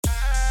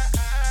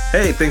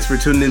Hey, thanks for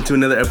tuning in to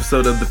another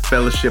episode of the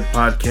Fellowship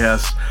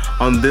Podcast.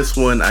 On this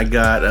one, I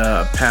got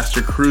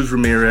Pastor Cruz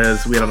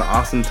Ramirez. We had an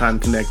awesome time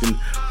connecting.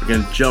 We're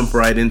going to jump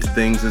right into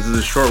things. This is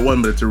a short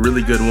one, but it's a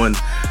really good one.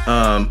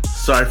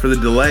 Sorry for the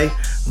delay.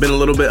 Been a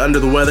little bit under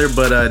the weather,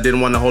 but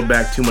didn't want to hold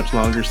back too much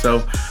longer. So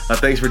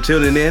thanks for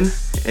tuning in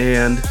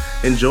and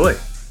enjoy.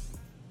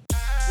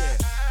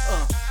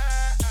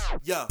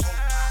 Yeah,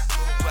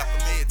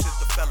 welcome in to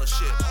the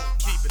fellowship.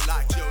 Keep it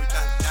like Joey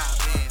about to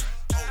dive in.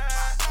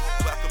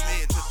 Welcome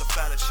in to the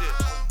fellowship.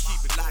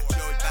 Keep it like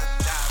Joey about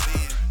to dive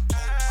in.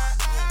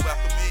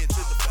 Welcome in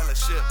to the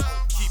fellowship.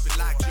 Keep it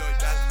like Joey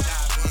about to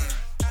dive in.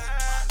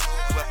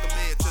 Welcome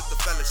in to the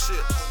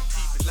fellowship.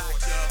 Keep it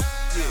like Joey.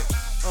 Yeah.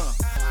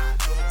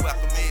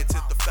 Welcome in to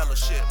the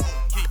fellowship.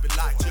 Keep it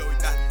like Joey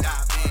about to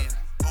dive in.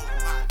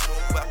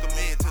 Welcome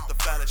in to the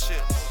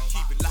fellowship.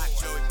 Keep it like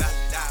Joey about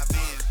to dive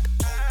in.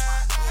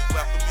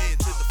 Welcome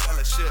into the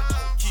fellowship.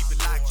 Keep it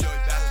like Joey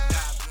about to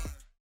dive in.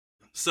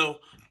 So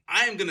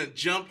I am gonna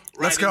jump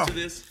right into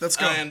this. Let's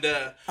go. And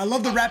I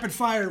love the rapid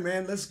fire,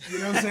 man. You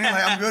know what I'm saying?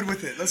 Like, I'm good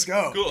with it. Let's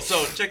go. Cool.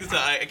 So check this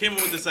out. I came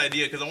up with this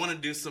idea because I want to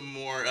do some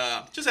more,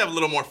 just have a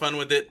little more fun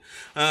with it.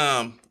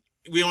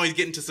 We always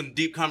get into some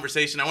deep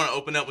conversation. I want to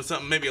open up with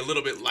something maybe a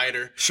little bit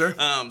lighter. Sure.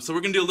 So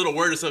we're gonna do a little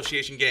word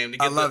association game to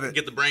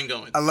get the brain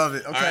going. I love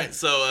it. Okay. All right.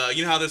 So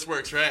you know how this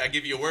works, right? I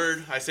give you a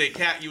word. I say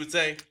cat. You would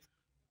say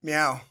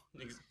meow.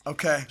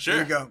 Okay, sure.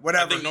 Here we go.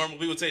 Whatever. I think normally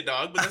we would say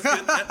dog, but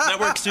that's good. that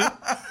works too.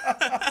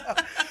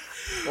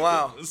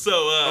 Wow.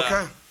 So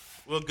okay.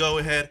 We'll go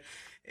ahead.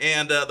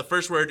 And the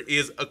first word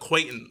is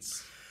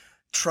acquaintance.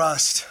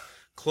 Trust.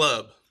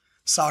 Club.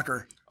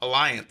 Soccer.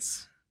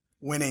 Alliance.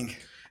 Winning.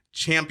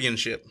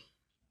 Championship.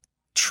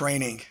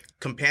 Training.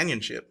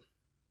 Companionship.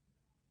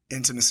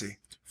 Intimacy.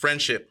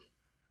 Friendship.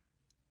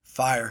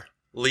 Fire.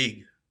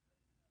 League.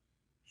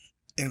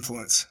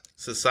 Influence.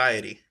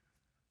 Society.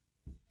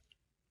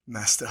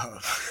 Messed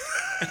up.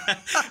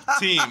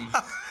 Team.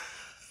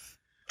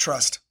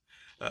 Trust.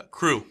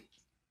 Crew.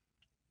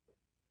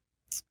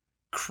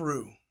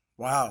 Crew.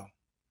 Wow.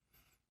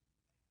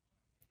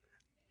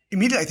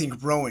 Immediately I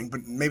think rowing,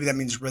 but maybe that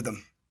means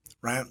rhythm,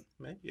 right?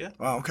 Yeah.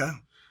 Wow, okay.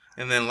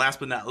 And then last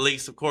but not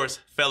least, of course,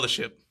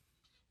 fellowship.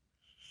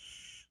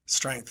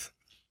 Strength.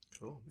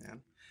 Cool,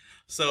 man.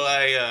 So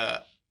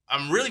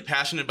I'm really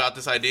passionate about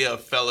this idea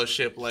of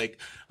fellowship. Like,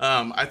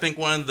 I think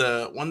one of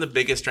the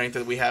biggest strengths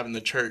that we have in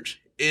the church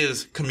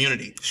is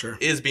community. Sure.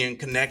 Is being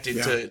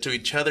connected to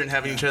each other and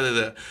having each other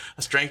to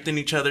strengthen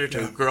each other,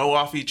 to grow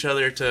off each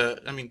other,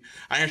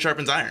 iron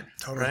sharpens iron.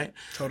 Totally. Right?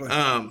 Totally.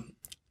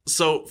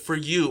 So for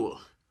you,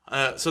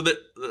 there's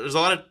a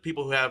lot of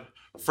people who have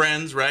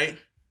friends, right?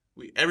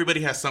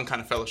 Everybody has some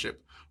kind of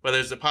fellowship. Whether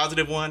it's a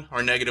positive one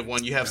or a negative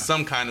one, you have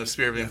some kind of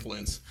sphere of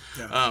influence.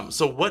 Yeah.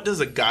 So what does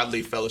a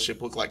godly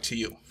fellowship look like to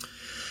you?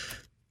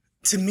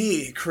 To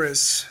me,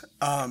 Chris,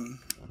 godly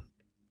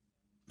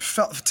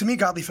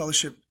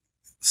fellowship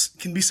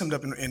can be summed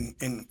up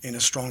in a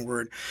strong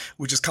word,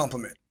 which is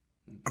compliment.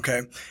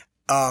 Okay.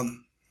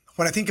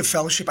 When I think of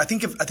fellowship, I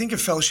think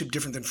of fellowship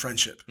different than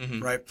friendship,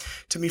 right?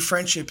 To me,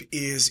 friendship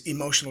is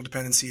emotional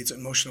dependency. It's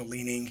emotional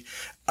leaning.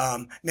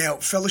 Now,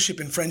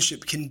 fellowship and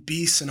friendship can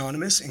be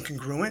synonymous and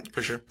congruent.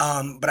 For sure.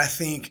 But I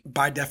think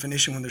by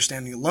definition, when they're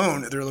standing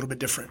alone, they're a little bit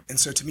different. And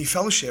so to me,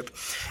 fellowship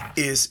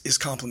is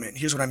compliment.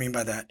 Here's what I mean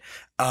by that.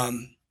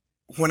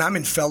 When I'm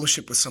in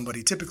fellowship with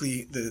somebody,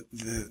 typically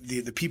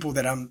the people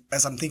that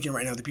as I'm thinking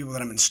right now, the people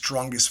that I'm in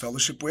strongest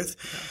fellowship with,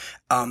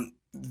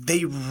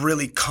 they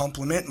really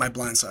complement my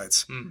blind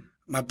sides,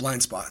 my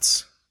blind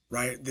spots,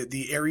 right?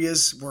 The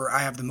areas where I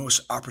have the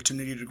most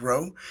opportunity to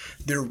grow,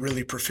 they're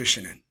really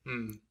proficient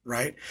in,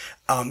 right?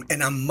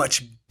 And I'm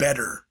much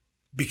better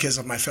because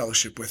of my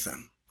fellowship with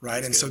them,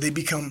 right? So they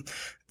become,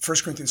 1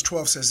 Corinthians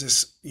 12 says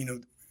this,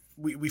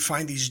 we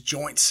find these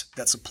joints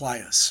that supply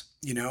us,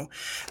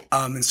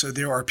 and so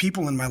there are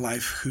people in my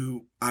life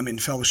who I'm in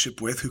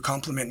fellowship with who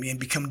complement me and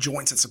become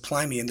joints that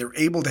supply me, and they're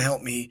able to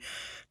help me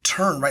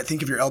turn, right?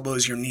 Think of your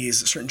elbows, your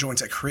knees, certain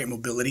joints that create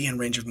mobility and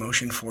range of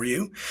motion for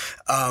you.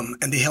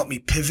 And they help me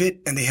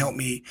pivot and they help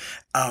me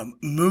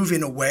move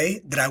in a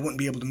way that I wouldn't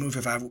be able to move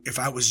if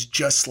I was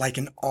just like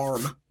an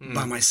arm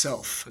by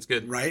myself. That's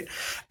good. Right?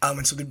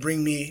 And so they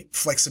bring me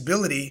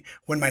flexibility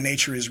when my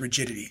nature is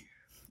rigidity.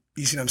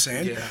 You see what I'm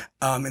saying? Yeah.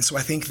 And so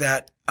I think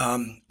that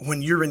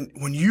when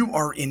you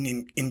are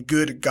in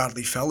good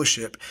godly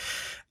fellowship,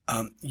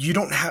 you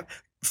don't have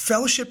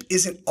fellowship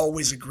isn't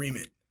always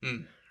agreement.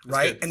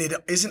 Right? Good. And it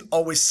isn't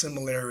always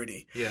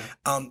similarity. Yeah.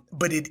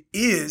 But it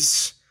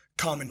is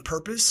common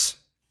purpose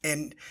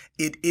and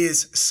it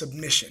is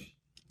submission.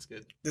 That's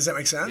good. Does that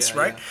make sense? Yeah,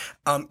 right?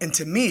 Yeah. And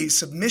to me,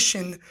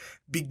 submission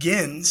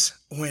begins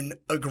when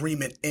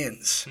agreement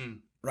ends.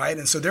 Right?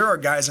 And so there are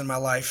guys in my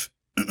life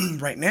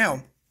right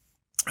now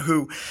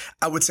who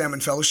I would say I'm in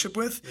fellowship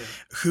with,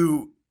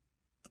 who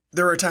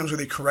there are times where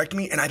they correct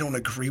me and I don't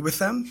agree with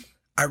them.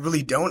 I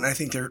really don't. And I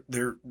think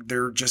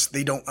they're just,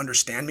 they don't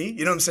understand me.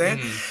 You know what I'm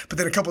saying? But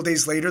then a couple of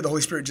days later, the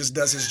Holy Spirit just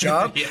does his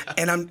job.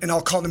 And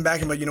I'll call them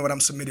back and be like, you know what?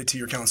 I'm submitted to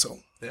your counsel.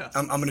 Yeah.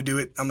 I'm going to do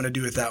it. I'm going to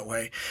do it that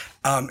way.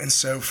 And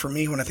so for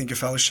me, when I think of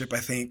fellowship, I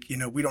think,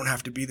 we don't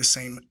have to be the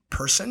same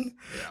person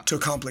to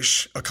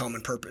accomplish a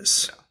common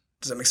purpose. Yeah.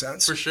 Does that make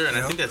sense? For sure. And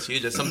I think that's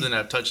huge. That's something that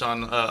I've touched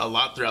on a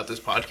lot throughout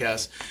this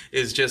podcast,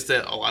 is just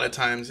that a lot of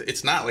times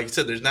it's not, like you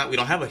said, we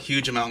don't have a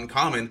huge amount in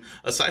common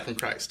aside from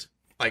Christ.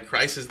 Like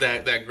Christ is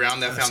that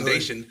ground, that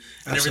foundation,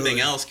 and everything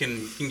else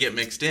can get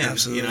mixed in.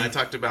 Absolutely. I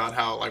talked about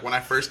how, like, when I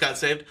first got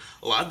saved,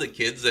 a lot of the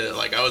kids that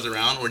like I was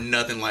around were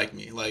nothing like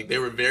me. Like, they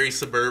were very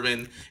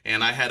suburban,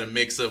 and I had a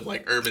mix of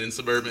like urban and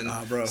suburban.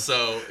 Bro.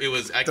 So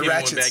I came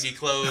in with baggy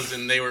clothes,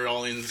 and they were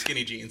all in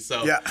skinny jeans.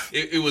 So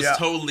it was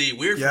totally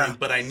weird for me.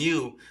 But I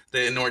knew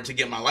that in order to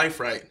get my life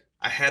right,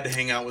 I had to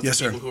hang out with the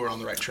people who were on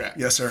the right track.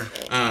 Yes, sir.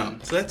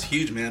 So that's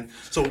huge, man.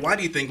 So why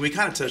do you think, we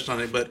kind of touched on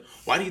it, but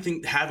why do you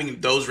think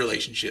having those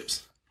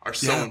relationships are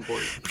so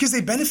important? Because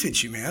they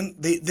benefit you, man.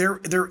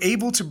 They're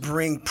able to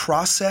bring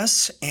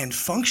process and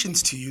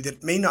functions to you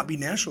that may not be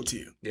natural to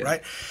you,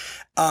 right?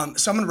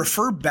 So I'm going to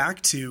refer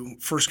back to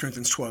 1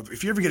 Corinthians 12.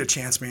 If you ever get a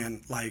chance,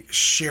 man, like,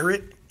 share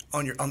it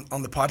on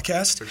the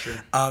podcast, for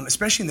sure.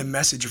 Especially in the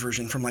Message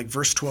version from like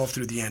verse 12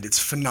 through the end. It's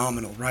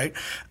phenomenal, right?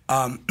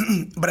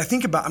 But I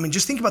think about,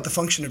 just think about the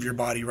function of your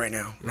body right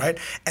now, right?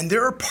 And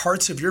there are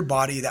parts of your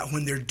body that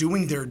when they're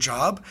doing their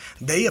job,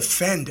 they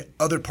offend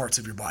other parts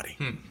of your body.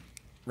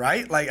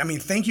 Right? Like,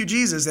 thank you,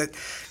 Jesus, that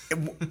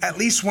at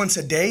least once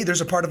a day,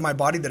 there's a part of my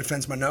body that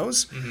offends my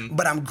nose.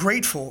 But I'm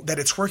grateful that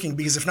it's working,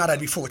 because if not, I'd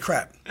be full of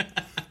crap.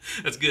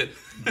 That's good.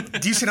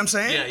 Do you see what I'm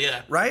saying?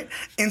 Yeah. Right?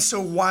 And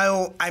so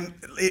while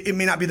it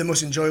may not be the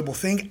most enjoyable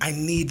thing, I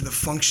need the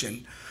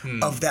function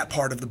of that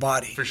part of the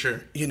body. For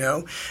sure.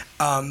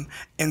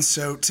 And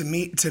so to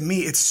me,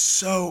 it's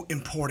so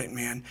important,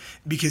 man,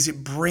 because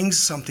it brings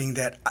something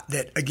that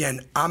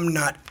again, I'm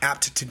not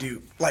apt to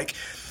do. Like,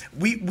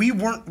 we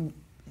weren't.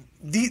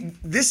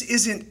 This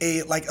isn't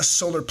a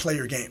solar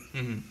player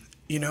game.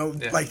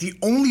 Like, the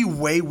only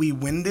way we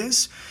win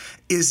this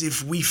is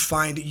if we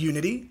find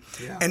unity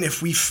and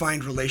if we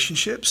find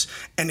relationships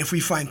and if we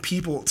find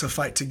people to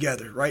fight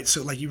together, right?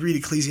 So like, you read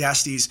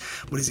Ecclesiastes,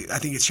 what is it? I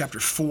think it's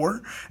chapter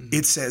 4.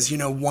 It says,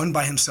 one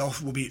by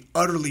himself will be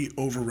utterly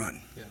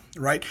overrun,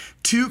 right?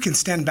 Two can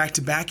stand back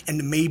to back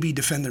and maybe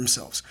defend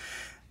themselves.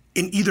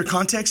 In either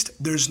context,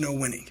 there's no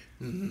winning,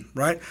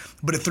 right?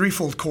 But a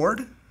threefold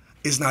cord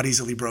is not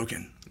easily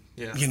broken.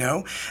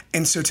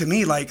 And so to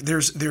me, like,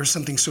 there's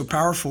something so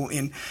powerful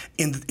in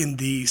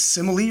the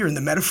simile or in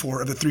the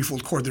metaphor of the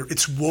threefold cord.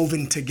 It's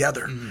woven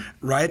together,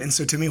 right? And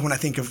so to me, when I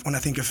think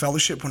of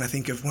fellowship, when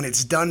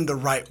it's done the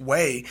right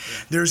way,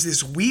 there's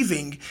this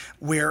weaving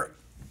where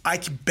I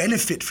can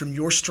benefit from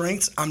your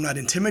strengths. I'm not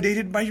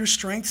intimidated by your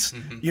strengths.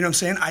 You know what I'm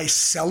saying? I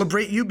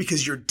celebrate you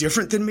because you're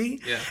different than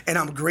me, and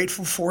I'm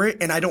grateful for it,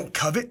 and I don't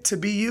covet to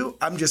be you.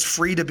 I'm just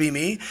free to be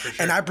me,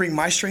 and I bring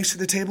my strengths to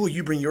the table,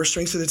 you bring your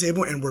strengths to the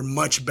table, and we're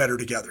much better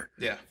together.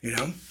 Yeah,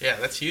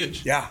 that's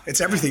huge. Yeah,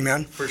 it's everything,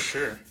 man. For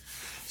sure.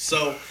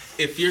 So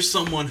if you're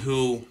someone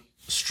who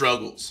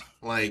struggles,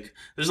 like,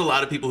 there's a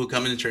lot of people who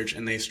come into church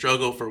and they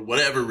struggle for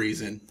whatever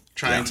reason,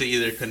 trying to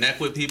either connect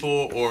with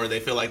people, or they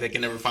feel like they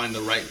can never find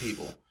the right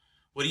people.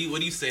 What do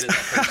you say to that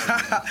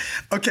person?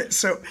 Okay,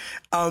 so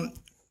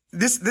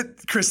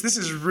Chris, this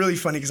is really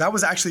funny, because I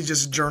was actually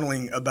just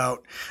journaling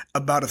about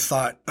a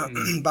thought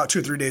about 2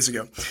 or 3 days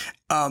ago.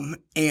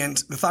 And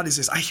the thought is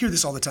this: I hear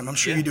this all the time. I'm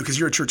sure you do, because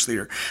you're a church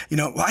leader.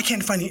 Well, I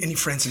can't find any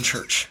friends in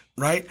church,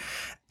 right?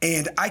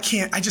 And I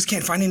just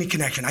can't find any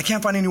connection. I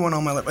can't find anyone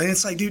on my level. And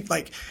it's like, dude,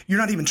 like, you're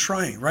not even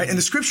trying, right? And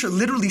the scripture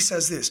literally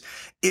says this: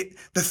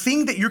 the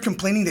thing that you're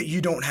complaining that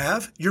you don't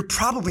have, you're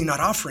probably not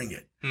offering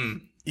it.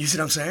 You see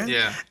what I'm saying?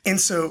 Yeah. And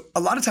so a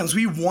lot of times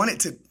we want it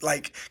to,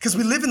 like, because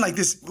we live in like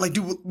this, like,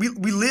 we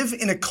live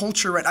in a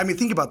culture, right?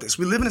 Think about this.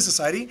 We live in a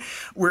society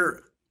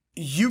where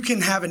you can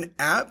have an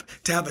app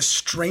to have a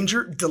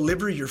stranger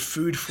deliver your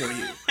food for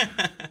you.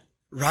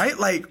 Right?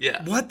 Like,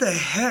 what the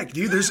heck,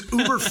 dude? There's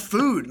Uber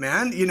food,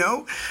 man,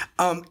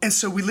 And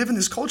so we live in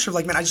this culture of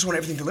like, man, I just want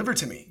everything delivered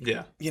to me.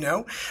 Yeah.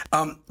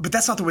 But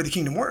that's not the way the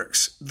kingdom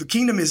works. The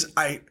kingdom is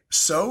I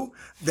sow,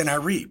 then I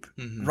reap.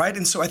 Right?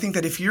 And so I think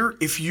that if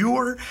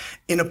you're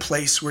in a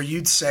place where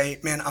you'd say,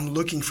 man, I'm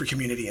looking for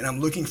community and I'm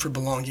looking for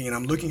belonging and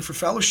I'm looking for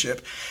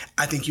fellowship,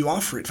 I think you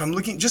offer it. If I'm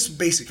looking, just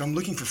basic, if I'm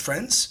looking for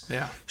friends,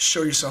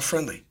 show yourself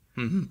friendly.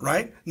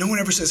 Right? No one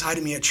ever says hi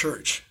to me at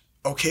church.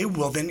 Okay,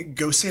 well then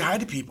go say hi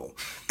to people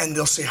and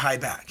they'll say hi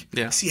back.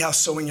 Yeah. See how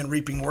sowing and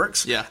reaping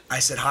works? Yeah. I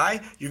said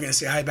hi, you're going to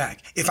say hi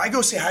back. If I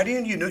go say hi to you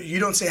and you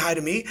don't say hi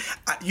to me,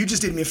 you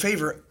just did me a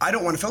favor. I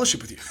don't want to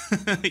fellowship with you.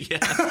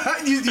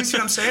 You see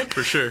what I'm saying?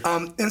 For sure.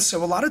 And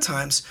so a lot of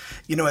times,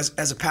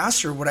 as a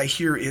pastor, what I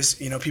hear is,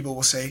 people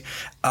will say,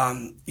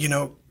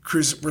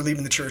 Cruz, we're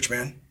leaving the church,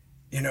 man.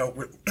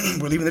 We're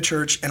leaving the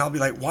church, and I'll be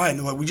like, why? And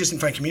they're like, we just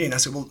didn't find community. And I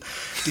said, well,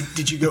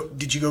 did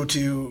you go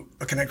to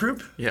a connect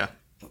group? Yeah.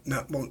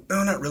 No,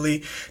 not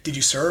really. Did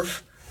you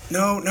serve?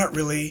 No, not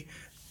really.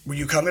 Were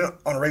you coming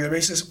on a regular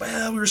basis?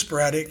 Well, we were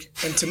sporadic.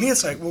 And to me,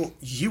 it's like, well,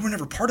 you were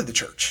never part of the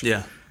church.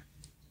 Yeah.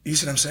 You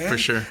see what I'm saying? For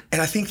sure.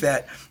 And I think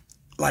that,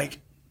 like,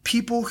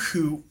 people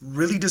who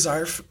really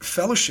desire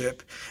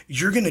fellowship,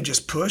 you're going to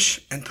just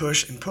push and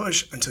push and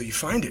push until you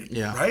find it.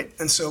 Yeah. Right?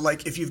 And so,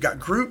 like, if you've got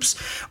groups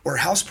or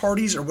house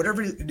parties or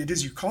whatever it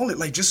is you call it,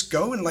 like, just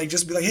go and, like,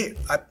 just be like, hey,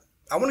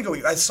 I want to go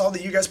eat. I saw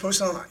that you guys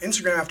posted on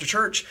Instagram after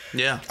church.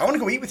 Yeah. I want to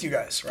go eat with you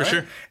guys, right? For sure.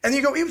 And then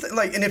you go eat with,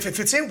 like, and if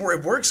it's in where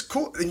it works,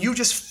 cool. Then you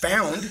just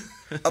found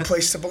a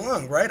place to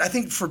belong, right? I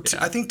think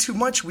I think too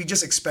much we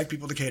just expect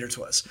people to cater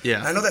to us. Yeah.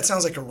 And I know that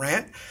sounds like a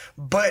rant,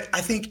 but I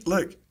think,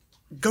 look,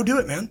 go do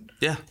it, man.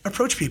 Yeah.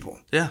 Approach people.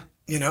 Yeah.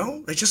 You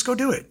know, like, just go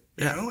do it.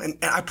 Yeah. You know, and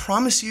I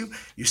promise you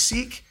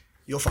seek,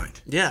 you'll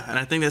find. Yeah, and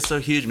I think that's so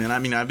huge, man. I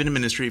mean, I've been in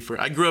ministry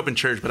I grew up in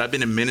church, but I've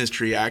been in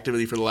ministry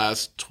actively for the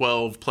last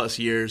 12 plus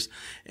years.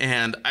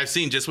 And I've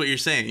seen just what you're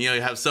saying. You know,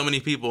 you have so many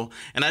people,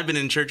 and I've been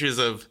in churches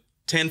of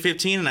 10,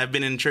 15, and I've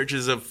been in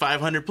churches of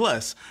 500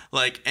 plus.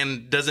 Like,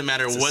 and doesn't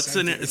matter what's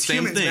the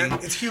same humans, thing. Man.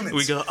 It's humans.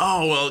 We go,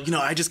 oh, well, you know,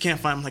 I just can't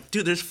find. I'm like,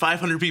 dude, there's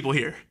 500 people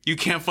here. You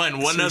can't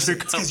find one other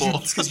couple.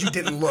 It's because you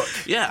didn't look.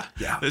 Yeah.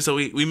 Yeah. So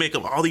we make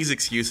up all these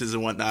excuses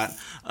and whatnot.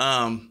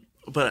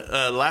 But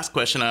the last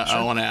question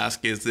I want to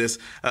ask is this.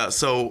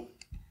 So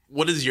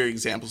what is your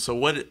example? So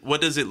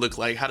what does it look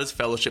like? How does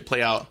fellowship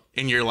play out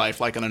in your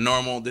life? Like on a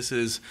normal, this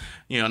is,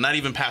 you know, not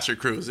even Pastor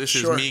Cruz. This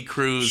is me,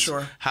 Cruz.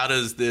 Sure. How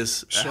does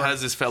this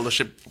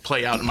fellowship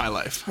play out in my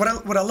life? What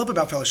I love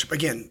about fellowship,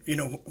 again, you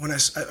know, when a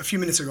few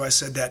minutes ago I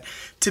said that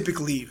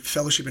typically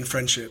fellowship and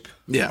friendship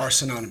are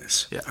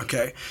synonymous. Yeah.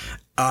 Okay.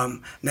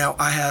 Now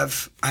I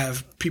have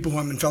people who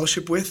I'm in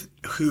fellowship with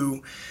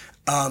who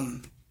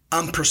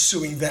I'm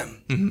pursuing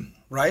them. Mm-hmm.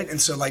 Right.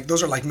 And so, like,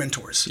 those are like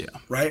mentors. Yeah.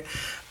 Right.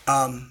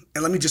 And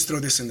let me just throw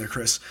this in there,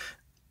 Chris.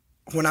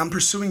 When I'm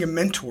pursuing a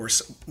mentor,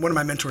 one of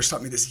my mentors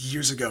taught me this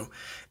years ago.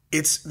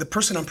 It's the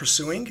person I'm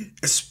pursuing,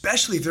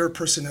 especially if they're a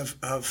person of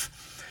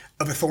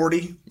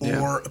authority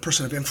or a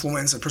person of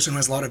influence, a person who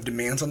has a lot of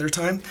demands on their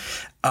time.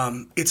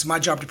 It's my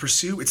job to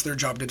pursue. It's their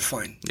job to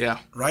define. Yeah.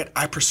 Right.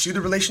 I pursue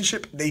the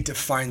relationship. They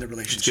define the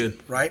relationship.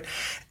 Good. Right.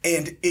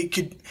 And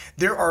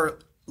there are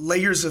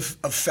layers of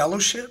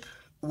fellowship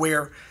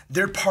where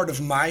they're part of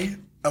my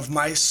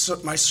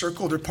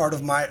circle, they're part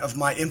of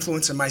my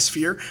influence and my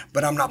sphere,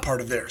 but I'm not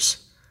part of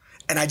theirs,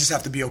 and I just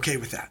have to be okay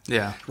with that.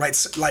 Yeah. Right.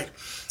 So,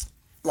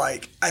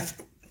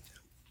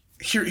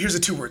 here's the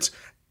two words.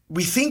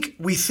 We think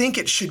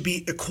it should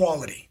be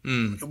equality.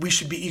 We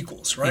should be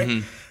equals, right?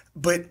 Mm-hmm.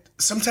 But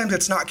sometimes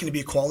it's not going to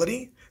be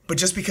equality. But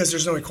just because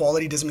there's no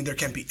equality doesn't mean there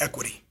can't be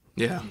equity.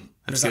 Yeah.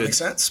 Does that make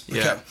sense?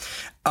 Yeah.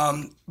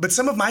 Okay. But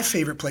some of my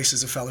favorite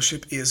places of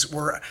fellowship is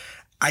where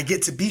I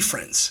get to be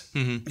friends,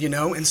 you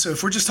know? And so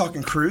if we're just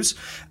talking Cruz,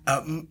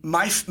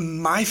 my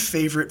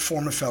favorite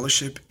form of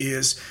fellowship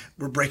is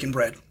we're breaking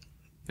bread,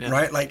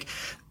 right? Like,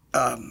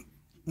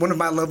 one of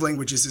my love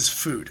languages is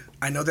food.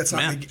 I know that's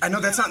not in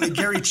the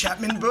Gary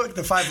Chapman book,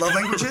 The 5 Love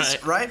Languages,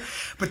 right?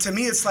 But to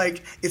me, it's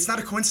like, it's not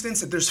a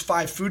coincidence that there's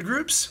 5 food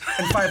groups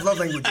and 5 love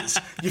languages.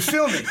 You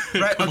feel me,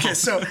 right? Okay,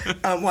 so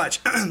watch.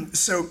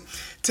 So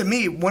to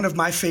me, one of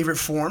my favorite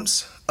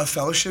forms of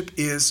fellowship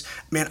is,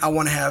 man, I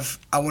want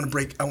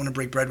to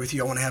break bread with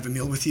you. I want to have a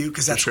meal with you,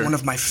 because that's one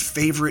of my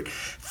favorite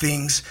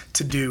things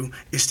to do,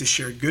 is to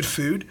share good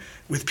food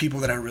with people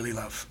that I really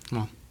love.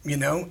 You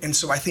know? And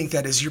so I think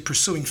that as you're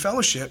pursuing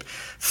fellowship,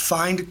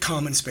 find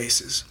common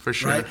spaces. For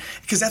sure. Right?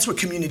 Because that's what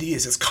community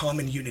is. It's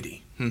common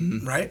unity.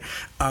 Mm-hmm. Right?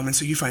 And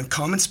so you find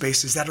common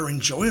spaces that are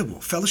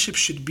enjoyable. Fellowship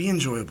should be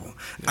enjoyable.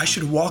 Yeah. I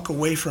should walk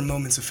away from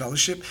moments of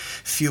fellowship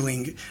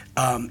feeling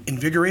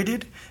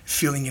invigorated,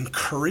 feeling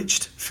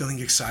encouraged, feeling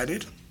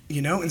excited.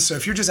 You know? And so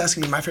if you're just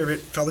asking me my favorite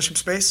fellowship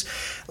space,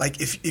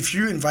 like if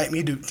you invite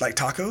me to like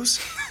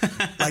tacos,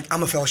 like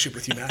I'm a fellowship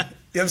with you, man.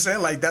 You know what I'm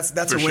saying? Like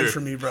that's a win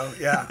for me, bro.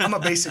 Yeah. I'm a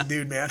basic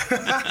dude, man.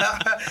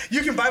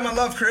 You can buy my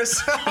love, Chris.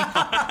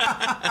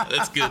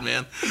 That's good,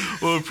 man.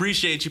 Well,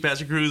 appreciate you,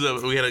 Pastor Cruz.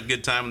 We had a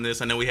good time on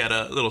this. I know we had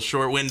a little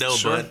short window,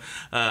 but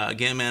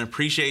again, man,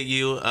 appreciate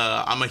you.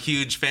 I'm a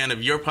huge fan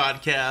of your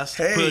podcast,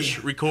 Push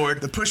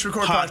Record. The Push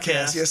Record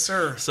podcast. Yes,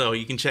 sir. So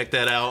you can check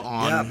that out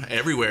on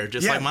everywhere,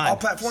 just like mine. All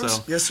platforms.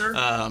 So, yes,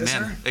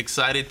 sir.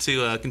 Excited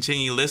to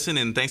continue to listen,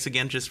 and thanks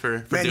again just for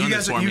doing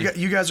this for me.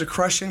 You guys are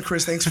crushing.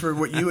 Chris, thanks for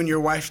what you and your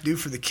wife do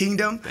for the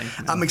kingdom.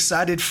 You, I'm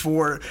excited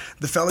for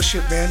the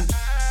fellowship, man.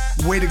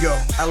 Way to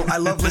go. I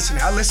love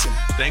listening. I listen.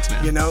 Thanks,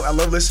 man. You know, I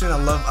love listening.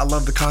 I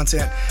love the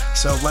content.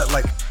 So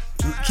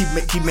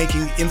keep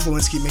making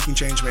influence, keep making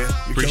change, man.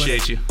 You're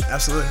appreciate you.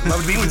 Absolutely.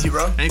 Love being with you,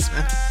 bro. Thanks,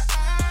 man.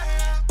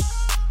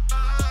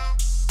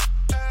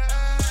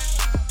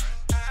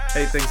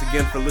 Hey, thanks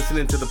again for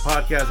listening to the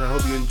podcast. I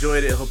hope you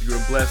enjoyed it. I hope you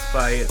were blessed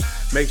by it.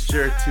 Make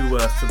sure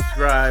to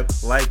subscribe,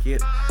 like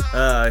it.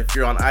 If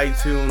you're on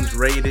iTunes,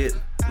 rate it,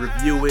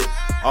 review it,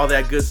 all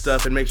that good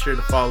stuff. And make sure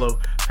to follow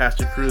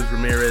Pastor Cruz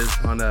Ramirez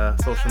on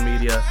social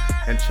media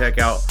and check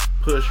out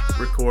Push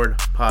Record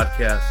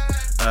Podcast.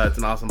 It's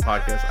an awesome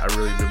podcast. I've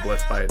really been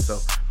blessed by it. So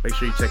make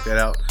sure you check that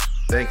out.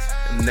 Thanks.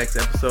 In the next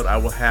episode, I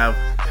will have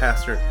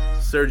Pastor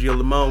Sergio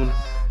Limon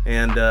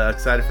and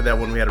excited for that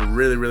one. We had a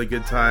really, really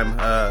good time.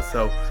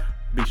 So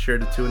be sure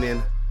to tune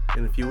in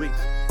a few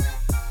weeks.